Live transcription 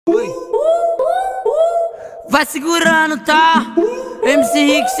Vai segurando, tá? MC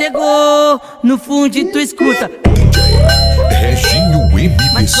Rick chegou, no fundo tu escuta. Reginho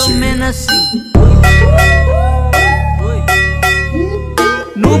Mais ou MBC. menos assim.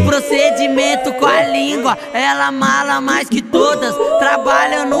 No procedimento com a língua, ela mala mais que todas.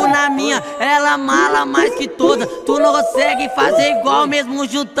 Trabalhando na minha, ela mala mais que todas. Tu não consegue fazer igual, mesmo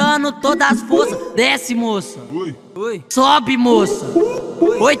juntando todas as forças. Desce, moça. Sobe, moça.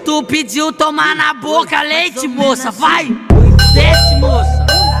 Oi, tu pediu tomar na boca leite, moça. Vai. Desce, moça.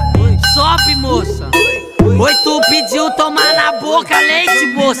 Sobe, moça. Oi, tu pediu tomar na boca leite,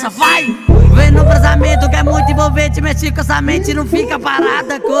 moça. Vai. Vem no cruzamento que é muito envolvente. Mexe com essa mente, não fica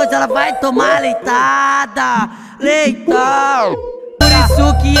parada. Coisa, ela vai tomar leitada. Leitão. Por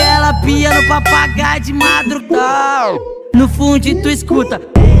isso que ela pia no papagaio de madrugada. No fundo tu escuta.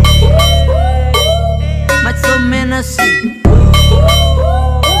 Mais ou menos assim.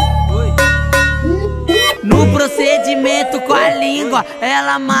 No procedimento com a língua,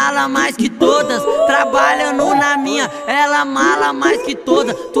 ela mala mais que todas. Trabalhando na minha, ela mala mais que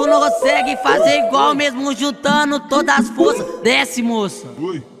todas. Tu não consegue fazer igual, mesmo juntando todas as forças. Desce, moça.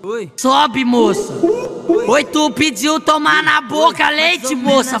 Sobe, moça. Oi, tu pediu tomar na boca leite,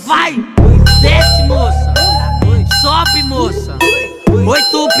 moça. Vai. Desce, moça. Sobe, moça. Oi,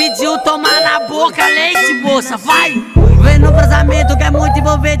 tu pediu tomar na boca leite, moça. Vai. Vem no cruzamento que é muito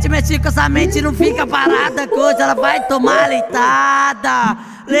envolvente. Mexe com essa mente, não fica parada. Coisa, ela vai tomar leitada.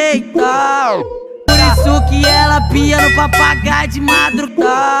 Leitão. Por isso que ela pia no papagaio de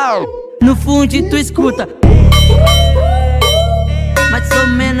madrugada. No fundo tu escuta. Mais ou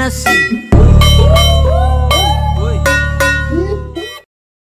menos assim.